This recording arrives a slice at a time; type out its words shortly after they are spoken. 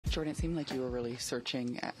Jordan, it seemed like you were really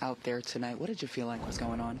searching out there tonight. What did you feel like was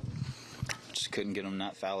going on? Just couldn't get them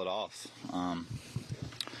not foul it off.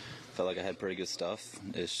 Felt like I had pretty good stuff.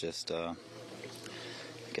 It's just, I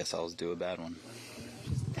guess I was due a bad one.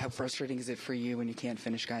 How frustrating is it for you when you can't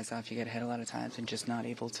finish guys off? You get ahead a lot of times and just not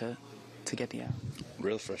able to get the out.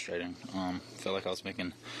 Real frustrating. Felt like I was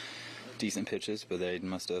making decent pitches, but they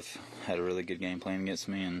must have had a really good game plan against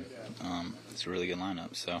me, and it's a really good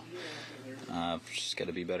lineup. So just got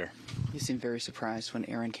to be better. You seemed very surprised when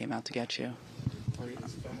Aaron came out to get you.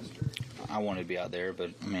 I wanted to be out there,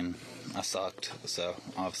 but I mean, I sucked, so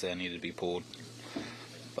obviously I needed to be pulled.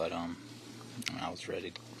 But I was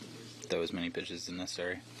ready to throw as many pitches as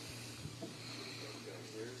necessary.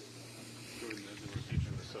 Jordan, the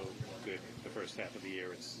rotation was so good the first half of the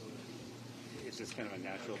year. It's just kind of a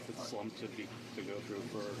natural slump to go through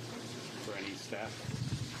for any staff.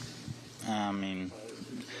 I mean,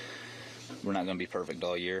 we're not going to be perfect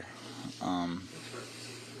all year. I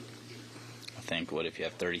think if you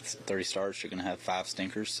have 30 starts, you're going to have 5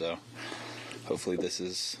 stinkers. So hopefully this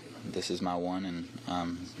is my one, and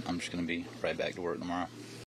I'm just going to be right back to work tomorrow.